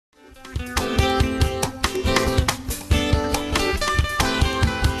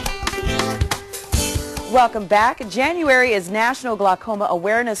Welcome back. January is National Glaucoma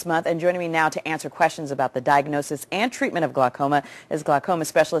Awareness Month, and joining me now to answer questions about the diagnosis and treatment of glaucoma is glaucoma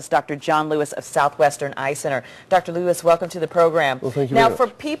specialist Dr. John Lewis of Southwestern Eye Center. Dr. Lewis, welcome to the program. Well, thank you now, very for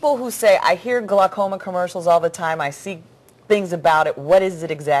much. people who say, I hear glaucoma commercials all the time, I see things about it, what is it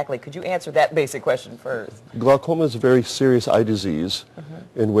exactly? Could you answer that basic question first? Glaucoma is a very serious eye disease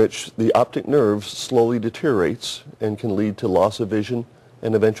in which the optic nerve slowly deteriorates and can lead to loss of vision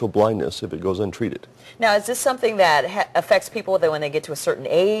and eventual blindness if it goes untreated. Now, is this something that affects people that when they get to a certain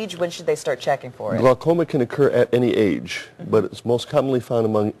age? When should they start checking for it? Glaucoma can occur at any age, but it's most commonly found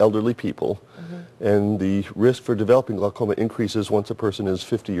among elderly people, and the risk for developing glaucoma increases once a person is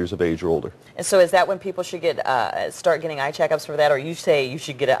 50 years of age or older. And so is that when people should get start getting eye checkups for that, or you say you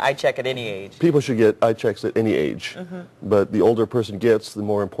should get an eye check at any age? People should get eye checks at any age, but the older a person gets, the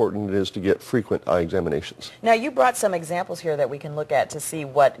more important it is to get frequent eye examinations. Now, you brought some examples here that we can look at to see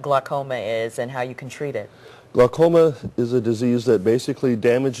what glaucoma is and how you can treat it. Glaucoma is a disease that basically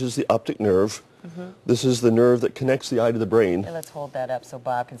damages the optic nerve. This is the nerve that connects the eye to the brain. And let's hold that up so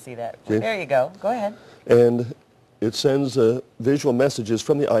Bob can see that. Okay. There you go. Go ahead. And it sends visual messages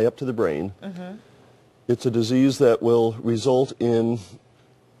from the eye up to the brain. It's a disease that will result in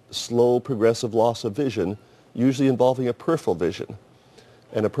slow progressive loss of vision, usually involving a peripheral vision.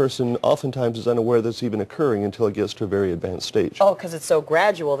 And a person oftentimes is unaware that it's even occurring until it gets to a very advanced stage. Oh, because it's so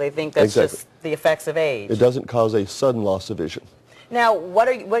gradual, they think that's Exactly. just the effects of age. It doesn't cause a sudden loss of vision. Now,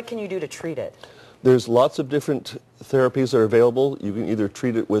 what can you do to treat it? There's lots of different therapies that are available. You can either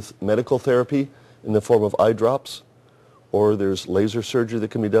treat it with medical therapy in the form of eye drops, or there's laser surgery that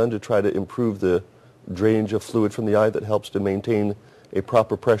can be done to try to improve the drainage of fluid from the eye that helps to maintain a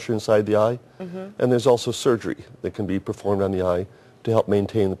proper pressure inside the eye. And there's also surgery that can be performed on the eye to help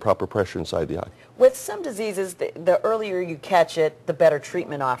maintain the proper pressure inside the eye. With some diseases, the earlier you catch it, the better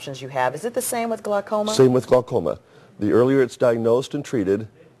treatment options you have. Is it the same with glaucoma? Same with glaucoma. The earlier it's diagnosed and treated,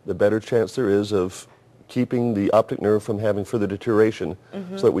 the better chance there is of keeping the optic nerve from having further deterioration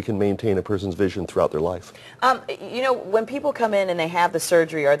so that we can maintain a person's vision throughout their life. You know, when people come in and they have the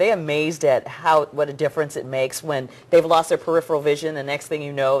surgery, are they amazed at what a difference it makes when they've lost their peripheral vision, the next thing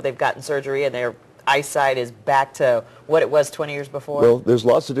you know, they've gotten surgery and their eyesight is back to what it was 20 years before? Well, there's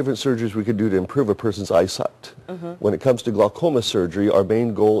lots of different surgeries we could do to improve a person's eyesight. When it comes to glaucoma surgery, our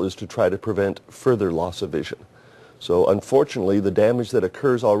main goal is to try to prevent further loss of vision. So unfortunately, the damage that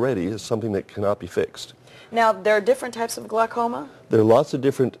occurs already is something that cannot be fixed. Now, there are different types of glaucoma? There are lots of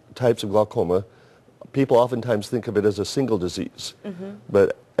different types of glaucoma. People oftentimes think of it as a single disease,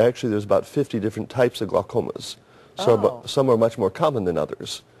 but actually there's about 50 different types of glaucomas. So some are much more common than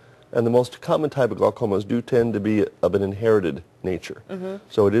others. And the most common type of glaucomas do tend to be of an inherited nature.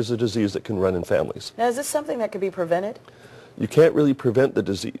 So it is a disease that can run in families. Now, is this something that can be prevented? You can't really prevent the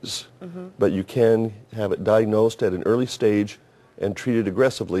disease, but you can have it diagnosed at an early stage and treated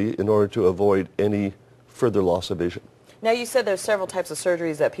aggressively in order to avoid any further loss of vision. Now, you said there's several types of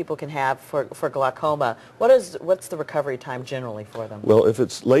surgeries that people can have for glaucoma. What's the recovery time generally for them? Well, if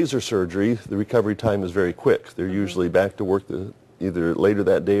it's laser surgery, the recovery time is very quick. They're usually back to work either later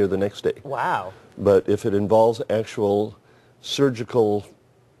that day or the next day. Wow. But if it involves actual surgical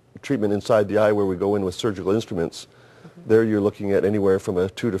treatment inside the eye where we go in with surgical instruments, there you're looking at anywhere from a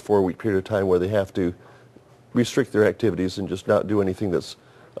 2 to 4 week period of time where they have to restrict their activities and just not do anything that's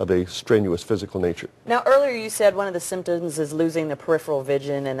of a strenuous physical nature. Now, earlier you said one of the symptoms is losing the peripheral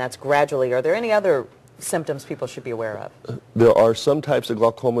vision, and that's gradually. Are there any other symptoms people should be aware of? There are some types of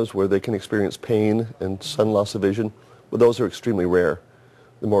glaucomas where they can experience pain and sudden loss of vision, but those are extremely rare.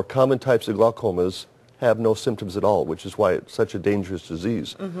 The more common types of glaucomas have no symptoms at all, which is why it's such a dangerous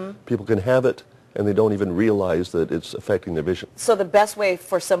disease. People can have it and they don't even realize that it's affecting their vision. So the best way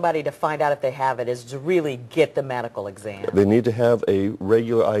for somebody to find out if they have it is to really get the medical exam. They need to have a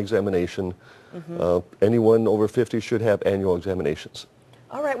regular eye examination. Anyone over 50 should have annual examinations.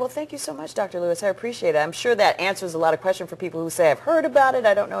 All right. Well, thank you so much, Dr. Lewis. I appreciate it. I'm sure that answers a lot of questions for people who say, I've heard about it,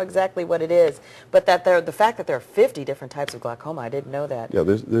 I don't know exactly what it is. But the fact that there are 50 different types of glaucoma, I didn't know that. Yeah,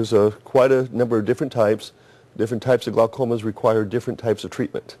 there's quite a number of different types. Different types of glaucomas require different types of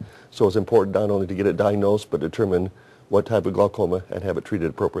treatment. So it's important not only to get it diagnosed, but determine what type of glaucoma and have it treated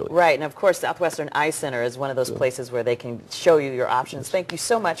appropriately. Right, and of course Southwestern Eye Center is one of those places where they can show you your options. Thank you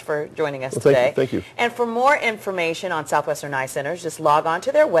so much for joining us today. Thank you. And for more information on Southwestern Eye Centers, just log on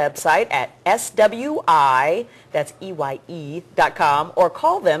to their website at SWI, that's EYE.com, or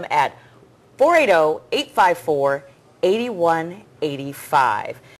call them at 480-854-8185.